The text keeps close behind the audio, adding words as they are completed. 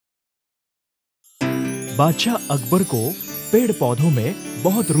बादशाह अकबर को पेड़ पौधों में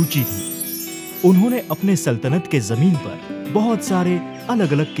बहुत रुचि थी। उन्होंने अपने सल्तनत के जमीन पर बहुत सारे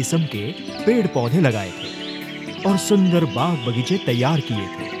अलग अलग किस्म के पेड़ पौधे लगाए थे और सुंदर बाग बगीचे तैयार किए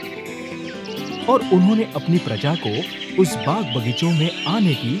थे। और उन्होंने अपनी प्रजा को उस बाग बगीचों में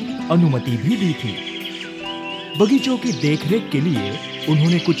आने की अनुमति भी दी थी। बगीचों की देखरेख के लिए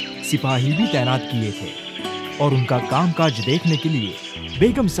उन्होंने कुछ सिपाही भी तैनात किए थे और उनका कामकाज देखने के लिए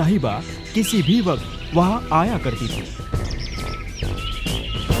बेगम साहिबा किसी भी वक्त वहां आया करती थी।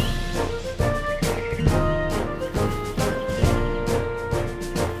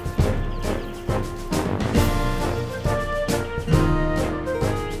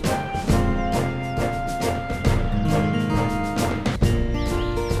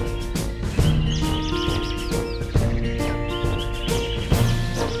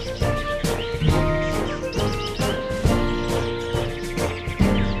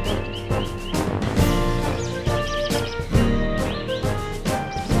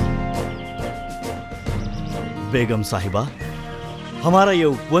 बेगम साहिबा, हमारा ये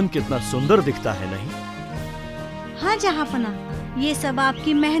उपवन कितना सुंदर दिखता है, नहीं? हाँ जहाँपना, ये सब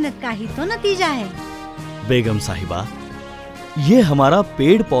आपकी मेहनत का ही तो नतीजा है। बेगम साहिबा, ये हमारा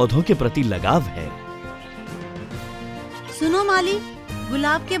पेड़ पौधों के प्रति लगाव है। सुनो माली,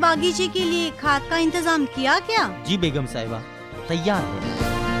 गुलाब के बागीचे के लिए खाद का इंतजाम किया क्या? जी बेगम साहिबा, तैयार है।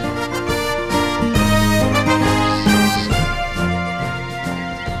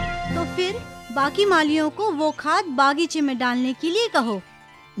 बाकी मालियों को वो खाद बागीचे में डालने के लिए कहो।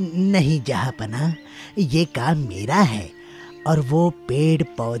 नहीं जहाँपना, ये काम मेरा है और वो पेड़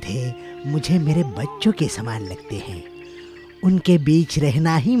पौधे मुझे मेरे बच्चों के समान लगते हैं। उनके बीच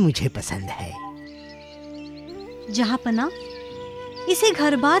रहना ही मुझे पसंद है। जहाँपना, इसे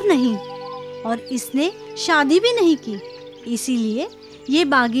घर बार नहीं और इसने शादी भी नहीं की, इसीलिए ये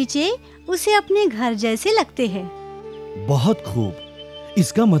बागीचे उसे अपने घर जैसे लगते हैं। बहुत खूब।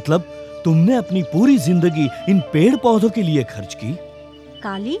 इसका मतलब तुमने अपनी पूरी जिंदगी इन पेड़ पौधों के लिए खर्च की।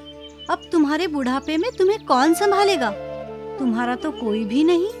 काली, अब तुम्हारे बुढ़ापे में तुम्हें कौन संभालेगा? तुम्हारा तो कोई भी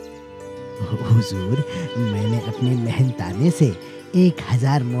नहीं। हुजूर, मैंने अपने मेहनताने से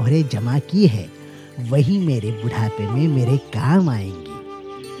 1000 मोहरे जमा की है। वही मेरे बुढ़ापे में मेरे काम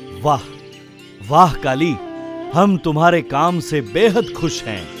आएंगी। वाह वाह काली, हम तुम्हारे काम से बेहद खुश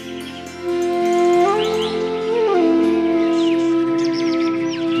हैं।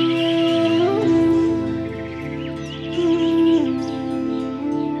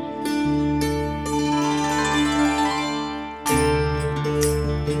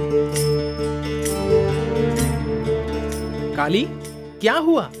 काली, क्या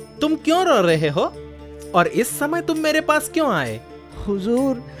हुआ? तुम क्यों रो रहे हो? और इस समय तुम मेरे पास क्यों आए?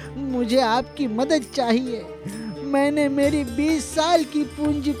 हुजूर, मुझे आपकी मदद चाहिए। मैंने मेरी 20 साल की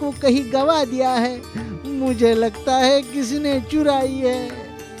पूंजी को कहीं गवा दिया है। मुझे लगता है किसी ने चुराई है।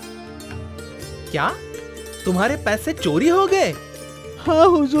 क्या तुम्हारे पैसे चोरी हो गए? हाँ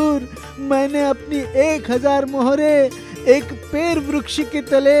हुजूर, मैंने अपनी 1000 मोहरे एक पेड़ वृक्ष के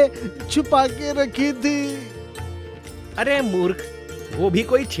तले छुपा के रखी थी। अरे मूर्ख, वो भी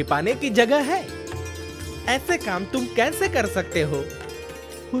कोई छिपाने की जगह है? ऐसे काम तुम कैसे कर सकते हो?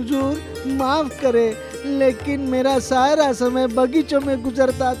 हुजूर, माफ करें, लेकिन मेरा सारा समय बगीचों में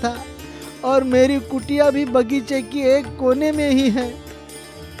गुजरता था और मेरी कुटिया भी बगीचे की एक कोने में ही है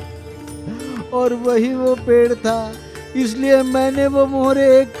और वही वो पेड़ था। इसलिए मैंने वो मोहरे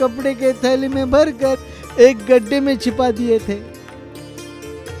एक कपड़े के थैली में भरकर एक गड्ढे में छिपा दिए थे।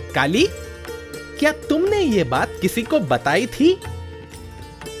 काली, क्या तुमने ये बात किसी को बताई थी?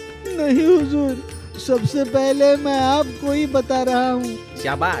 नहीं हुजूर, सबसे पहले मैं आपको ही बता रहा हूँ।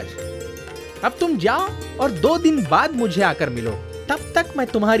 शाबाश। अब तुम जाओ और 2 दिन बाद मुझे आकर मिलो। तब तक मैं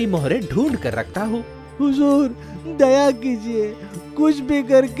तुम्हारी मोहरे ढूंढ कर रखता हूँ। हुजूर, दया कीजिए, कुछ भी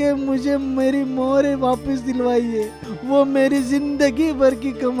करके मुझे मेरी मोहरे वापस दिलवाइए। वो मेरी जिंदगी भर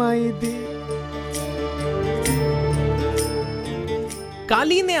की कमाई थी।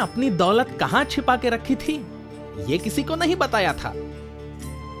 काली ने अपनी दौलत कहाँ छिपा के रखी थी, ये किसी को नहीं बताया था।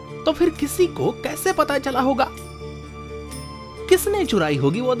 तो फिर किसी को कैसे पता चला होगा? किसने चुराई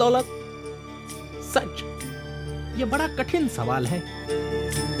होगी वो दौलत? सच, ये बड़ा कठिन सवाल है।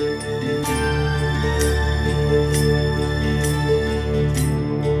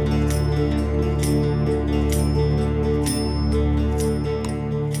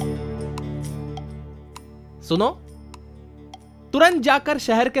 सुनो, तुरंत जाकर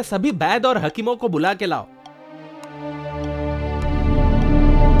शहर के सभी वैद्य और हकीमों को बुला के लाओ।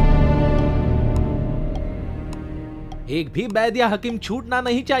 एक भी वैद्य या हकीम छूटना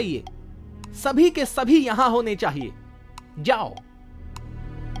नहीं चाहिए। सभी के सभी यहां होने चाहिए। जाओ।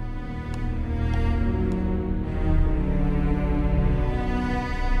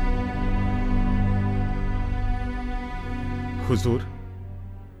 हुजूर,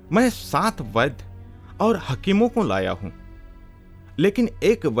 मैं 7 वैद्य और हकीमों को लाया हूं, लेकिन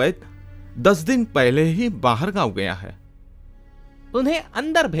एक वैद्य 10 दिन पहले ही बाहर गांव गया है। उन्हें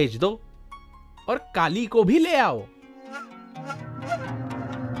अंदर भेज दो और काली को भी ले आओ।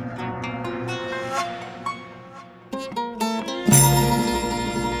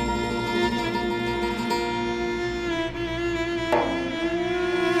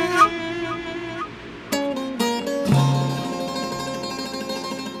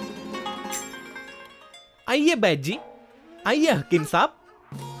 आइए बैद जी, आइए हकीम साहब,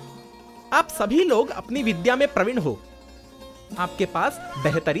 आप सभी लोग अपनी विद्या में प्रवीण हो। आपके पास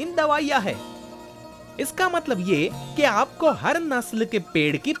बेहतरीन दवाइयां है। इसका मतलब ये कि आपको हर नस्ल के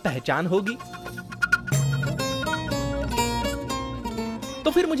पेड़ की पहचान होगी।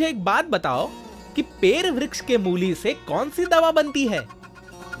 तो फिर मुझे एक बात बताओ कि पेड़ वृक्ष के मूली से कौन सी दवा बनती है?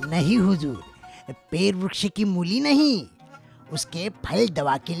 नहीं हुजूर, पेड़ वृक्ष की मूली नहीं, उसके फल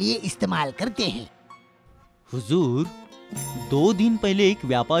दवा के लिए इस्तेमाल करते हैं। हुजूर, 2 दिन पहले एक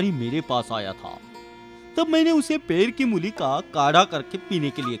व्यापारी मेरे पास आया था, तब मैंने उसे पेड़ की मूली का काढ़ा करके पीने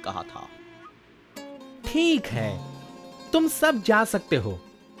के लिए कहा था। ठीक है, तुम सब जा सकते हो,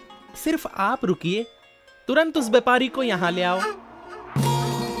 सिर्फ आप रुकिए, तुरंत उस व्यापारी को यहां ले आओ।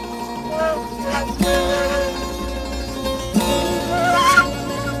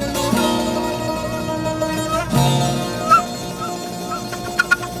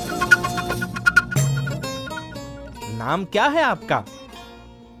 नाम क्या है आपका?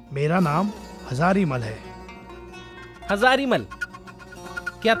 मेरा नाम हजारीमल है। हजारीमल,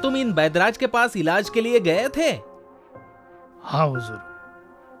 क्या तुम इन बैदराज के पास इलाज के लिए गए थे? हाँ हुजूर,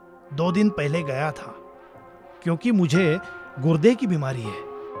 2 दिन पहले गया था, क्योंकि मुझे गुर्दे की बीमारी है।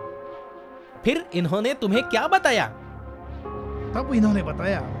 फिर इन्होंने तुम्हें क्या बताया? तब इन्होंने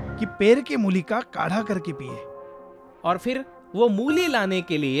बताया कि पेड़ के मूली का काढ़ा करके पिए। और फिर वो मूली लाने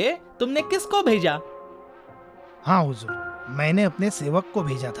के लिए तुमने किसको भेजा? हाँ हुजूर, मैंने अपने सेवक को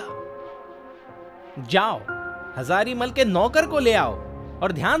भेजा था। जाओ, हजारीमल के नौकर को ले आओ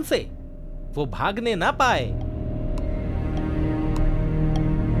और ध्यान से, वो भागने ना पाए।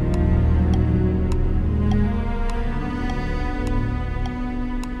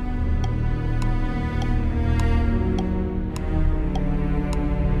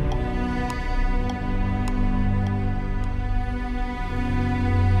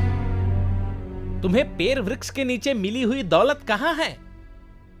 तुम्हें पेड़ वृक्ष के नीचे मिली हुई दौलत कहां है?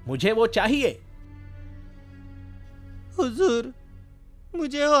 मुझे वो चाहिए। हुजूर,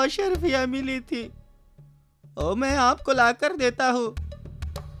 मुझे अशरफिया मिली थी और मैं आपको लाकर देता हूँ,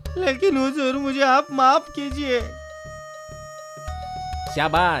 लेकिन हुजूर मुझे आप माफ कीजिए।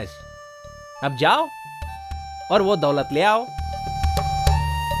 शाबाश, अब जाओ और वो दौलत ले आओ।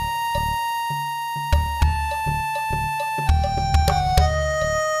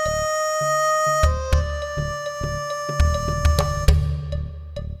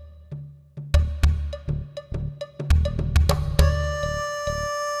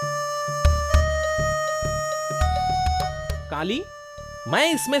 काली,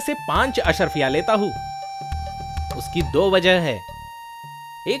 मैं इसमें से 5 अशरफिया लेता हूं। उसकी 2 वजह है।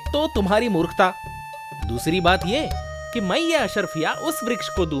 एक तो तुम्हारी मूर्खता, दूसरी बात यह कि मैं ये अशरफिया उस वृक्ष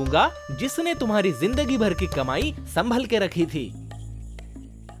को दूंगा जिसने तुम्हारी जिंदगी भर की कमाई संभल के रखी थी।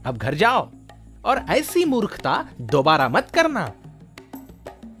 अब घर जाओ और ऐसी मूर्खता दोबारा मत करना।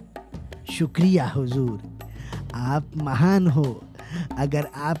 शुक्रिया हुजूर, आप महान हो। अगर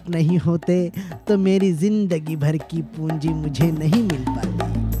आप नहीं होते तो मेरी जिंदगी भर की पूंजी मुझे नहीं मिल पाती।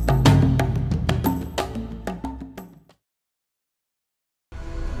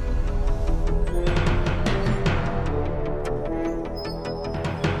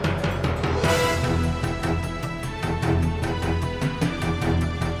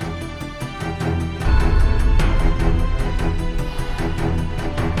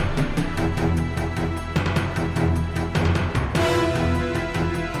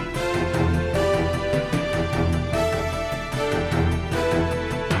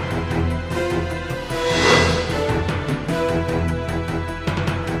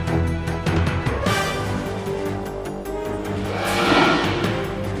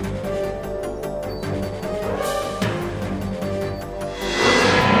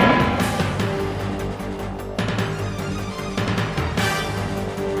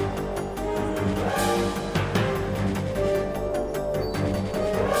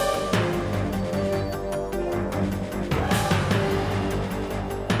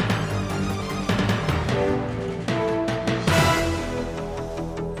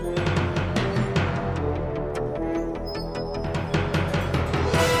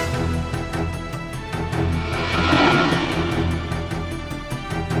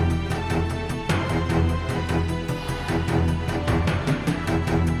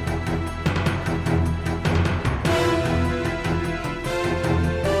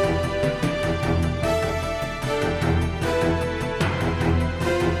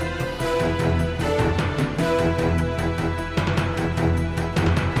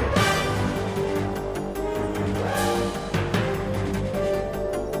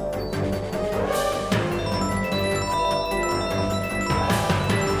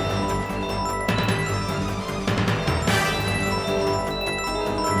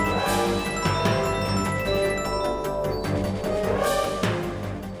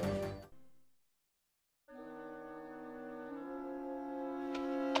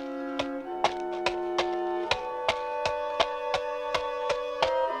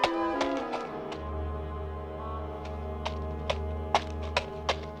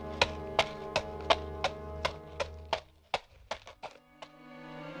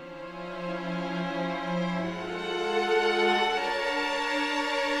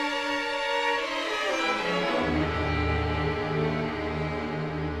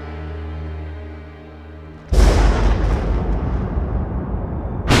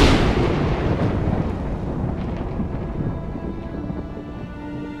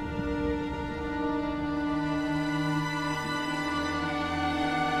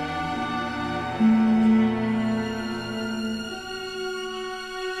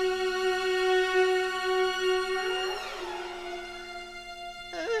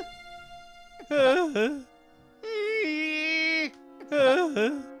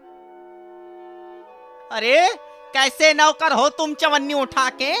 अरे कैसे नौकर हो तुम चवन्नी उठा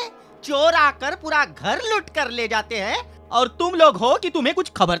के? चोर आकर पूरा घर लूट कर ले जाते हैं और तुम लोग हो कि तुम्हें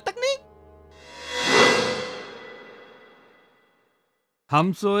कुछ खबर तक नहीं।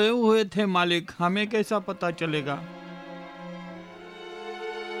 हम सोए हुए थे मालिक, हमें कैसा पता चलेगा?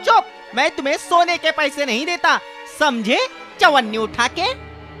 चुप, मैं तुम्हें सोने के पैसे नहीं देता, समझे? चवन्नी उठा के।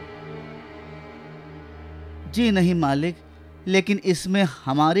 जी नहीं मालिक, लेकिन इसमें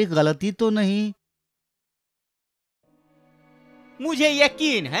हमारी गलती तो नहीं। मुझे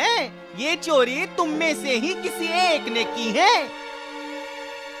यकीन है ये चोरी तुम में से ही किसी एक ने की है।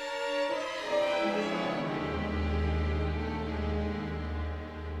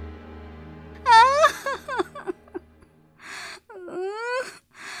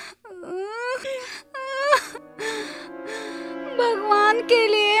 भगवान के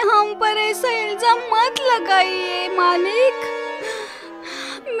लिए हम पर ऐसा इल्जाम मत लगाइए मालिक।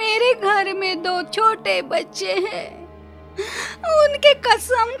 मेरे घर में 2 छोटे बच्चे हैं, उनके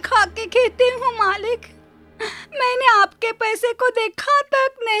कसम खा के कहती हूँ मालिक, मैंने आपके पैसे को देखा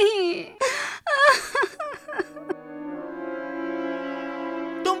तक नहीं।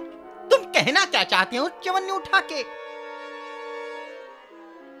 तुम कहना क्या चाहते हो चवन्नी उठा के?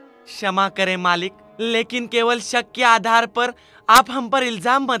 क्षमा करें मालिक, लेकिन केवल शक के आधार पर आप हम पर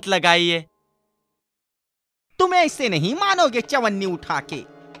इल्जाम मत लगाइए। तुम ऐसे नहीं मानोगे चवन्नी उठा के।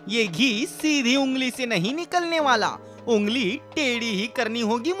 ये घी सीधी उंगली से नहीं निकलने वाला, उंगली टेढ़ी ही करनी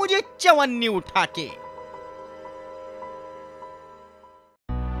होगी मुझे चवन्नी उठा के।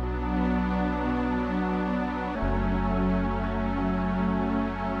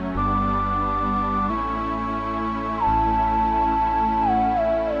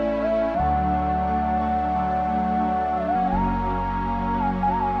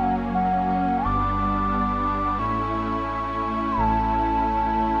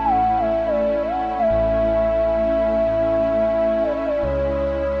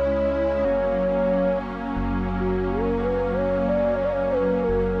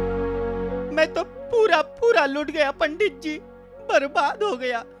 मैं तो पूरा लुट गया पंडित जी, बर्बाद हो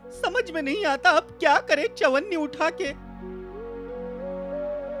गया। समझ में नहीं आता अब क्या करे चवन्नी उठा के।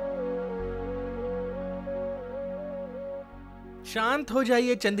 शांत हो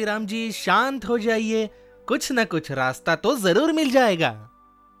जाइए चंदीराम जी, शांत हो जाइए, कुछ न कुछ रास्ता तो जरूर मिल जाएगा।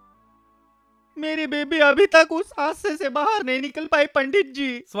 मेरी बेबी अभी तक उस हादसे से बाहर नहीं निकल पाई पंडित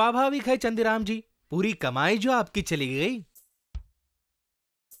जी। स्वाभाविक है चंदीराम जी, पूरी कमाई जो आपकी चली गई।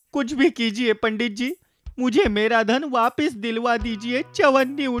 कुछ भी कीजिए पंडित जी, मुझे मेरा धन वापस दिलवा दीजिए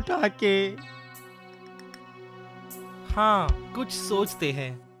चवन्नी उठा के। हाँ, कुछ सोचते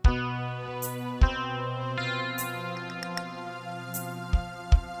हैं।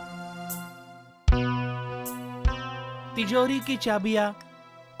 तिजोरी की चाबियां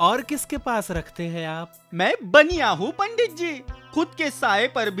और किसके पास रखते हैं आप? मैं बनिया हूँ पंडित जी, खुद के साए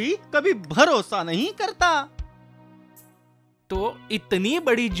पर भी कभी भरोसा नहीं करता। तो इतनी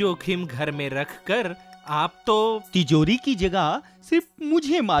बड़ी जोखिम घर में रखकर आप तो तिजोरी की जगह सिर्फ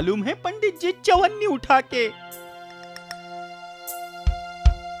मुझे मालूम है पंडित जी चवन्नी उठा के।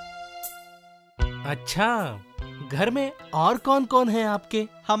 अच्छा, घर में और कौन कौन है आपके?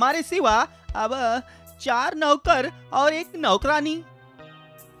 हमारे सिवा अब 4 नौकर और 1 नौकरानी।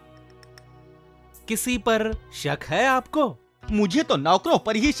 किसी पर शक है आपको? मुझे तो नौकरों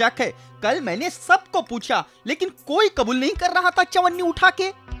पर ही शक है। कल मैंने सबको पूछा लेकिन कोई कबूल नहीं कर रहा था चवन्नी उठा के।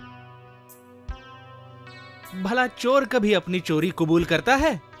 भला चोर कभी अपनी चोरी कबूल करता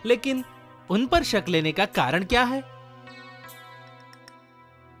है, लेकिन उन पर शक लेने का कारण क्या है?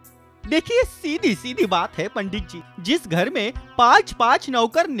 देखिए, सीधी सीधी बात है पंडित जी, जिस घर में 5-5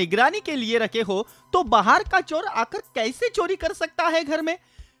 नौकर निगरानी के लिए रखे हो, तो बाहर का चोर आकर कैसे चोरी कर सकता है घर में?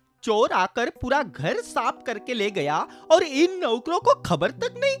 चोर आकर पूरा घर साफ करके ले गया और इन नौकरों को खबर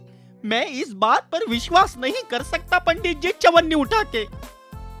तक नहीं। मैं इस बात पर विश्वास नहीं कर सकता पंडित जी चवन्नी उठा के।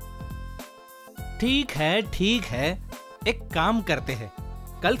 ठीक है, एक काम करते हैं,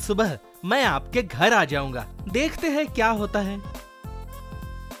 कल सुबह मैं आपके घर आ जाऊंगा, देखते हैं क्या होता है।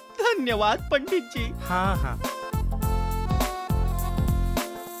 धन्यवाद पंडित जी। हाँ।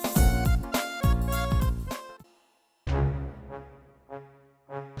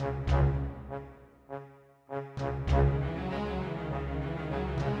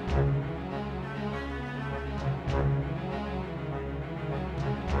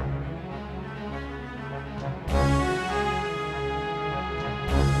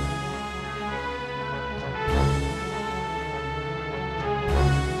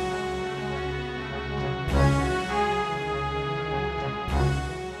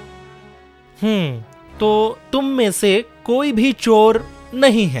 तो तुम में से कोई भी चोर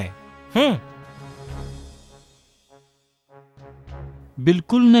नहीं है?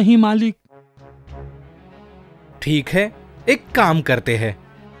 बिल्कुल नहीं मालिक। ठीक है, एक काम करते हैं।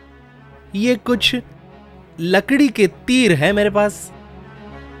 ये कुछ लकड़ी के तीर है मेरे पास।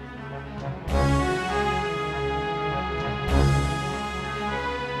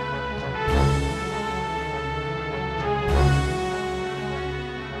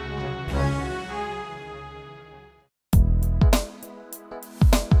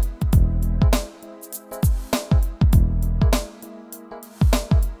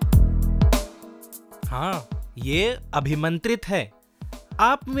 हाँ, ये अभिमंत्रित है।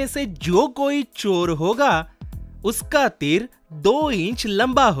 आप में से जो कोई चोर होगा उसका तीर 2 इंच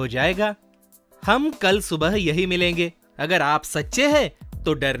लंबा हो जाएगा। हम कल सुबह यही मिलेंगे। अगर आप सच्चे हैं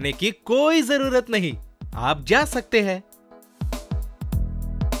तो डरने की कोई जरूरत नहीं, आप जा सकते हैं।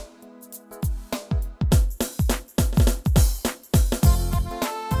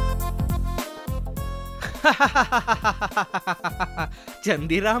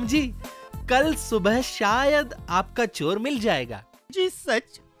 चंदीराम जी, कल सुबह शायद आपका चोर मिल जाएगा। जी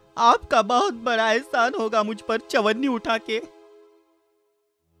सच, आपका बहुत बड़ा एहसान होगा मुझ पर चवन्नी उठा के।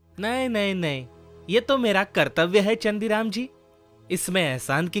 नहीं नहीं नहीं, ये तो मेरा कर्तव्य है चंदीराम जी। इसमें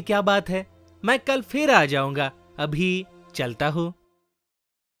एहसान की क्या बात है। मैं कल फिर आ जाऊंगा। अभी चलता हूँ।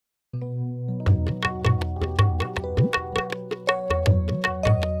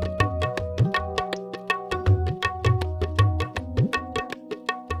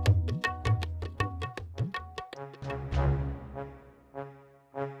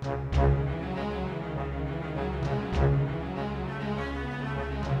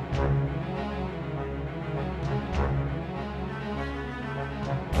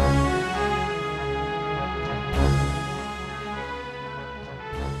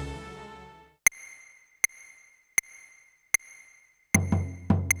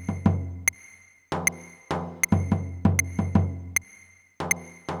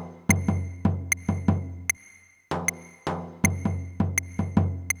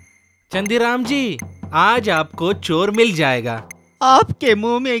 चंदीराम जी, आज आपको चोर मिल जाएगा। आपके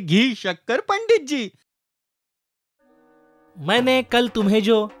मुंह में घी शक्कर पंडित जी। मैंने कल तुम्हें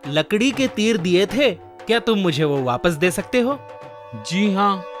जो लकड़ी के तीर दिए थे, क्या तुम मुझे वो वापस दे सकते हो? जी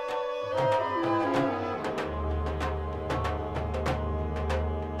हाँ।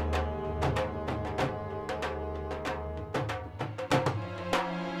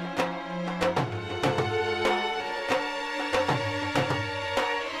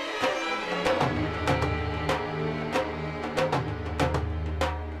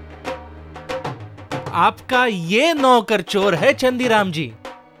 आपका ये नौकर चोर है चंदीराम जी।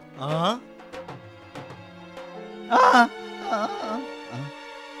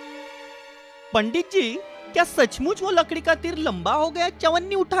 पंडित जी, क्या सचमुच वो लकड़ी का तीर लंबा हो गया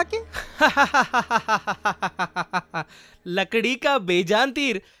चवन्नी उठा के? लकड़ी का बेजान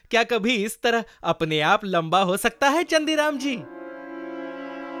तीर क्या कभी इस तरह अपने आप लंबा हो सकता है चंदीराम जी?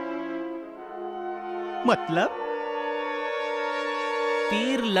 मतलब?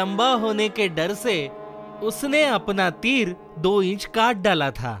 तीर लंबा होने के डर से उसने अपना तीर 2 इंच काट डाला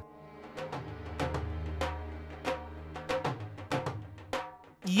था।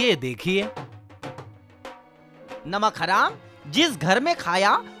 ये देखिए। नमक हराम, जिस घर में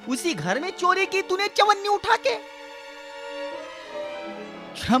खाया उसी घर में चोरी की तूने चवन्नी उठा के।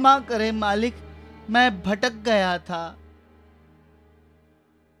 क्षमा करें मालिक, मैं भटक गया था।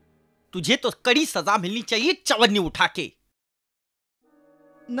 तुझे तो कड़ी सजा मिलनी चाहिए चवन्नी उठा के।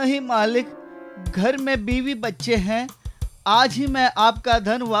 नहीं मालिक, घर में बीवी बच्चे हैं। आज ही मैं आपका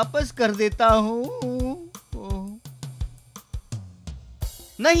धन वापस कर देता हूँ।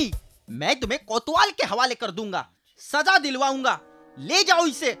 नहीं, मैं तुम्हें कोतवाल के हवाले कर दूंगा, सजा दिलवाऊंगा। ले जाओ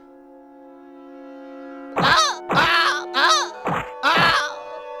इसे। आ, आ, आ, आ।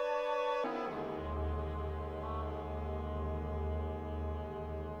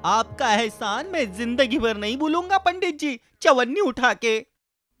 आपका एहसान मैं जिंदगी भर नहीं भूलूंगा पंडित जी, चवन्नी उठा के।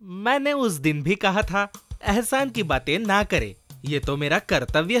 मैंने उस दिन भी कहा था एहसान की बातें ना करे, ये तो मेरा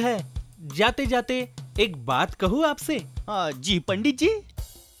कर्तव्य है। जाते जाते एक बात कहूँ आपसे? जी पंडित जी।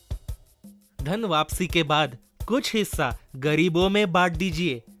 धन वापसी के बाद कुछ हिस्सा गरीबों में बांट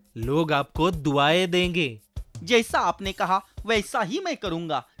दीजिए, लोग आपको दुआएं देंगे। जैसा आपने कहा वैसा ही मैं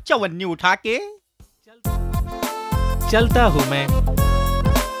करूंगा, चवन्नी उठा के। चलता हूँ मैं।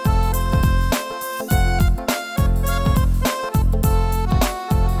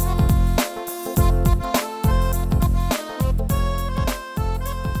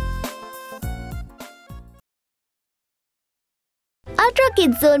 After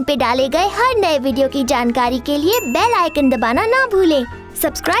किड्स जोन पे डाले गए हर नए वीडियो की जानकारी के लिए बेल आइकन दबाना ना भूलें।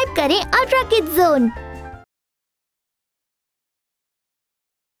 सब्सक्राइब करें अल्ट्रा किड्स जोन।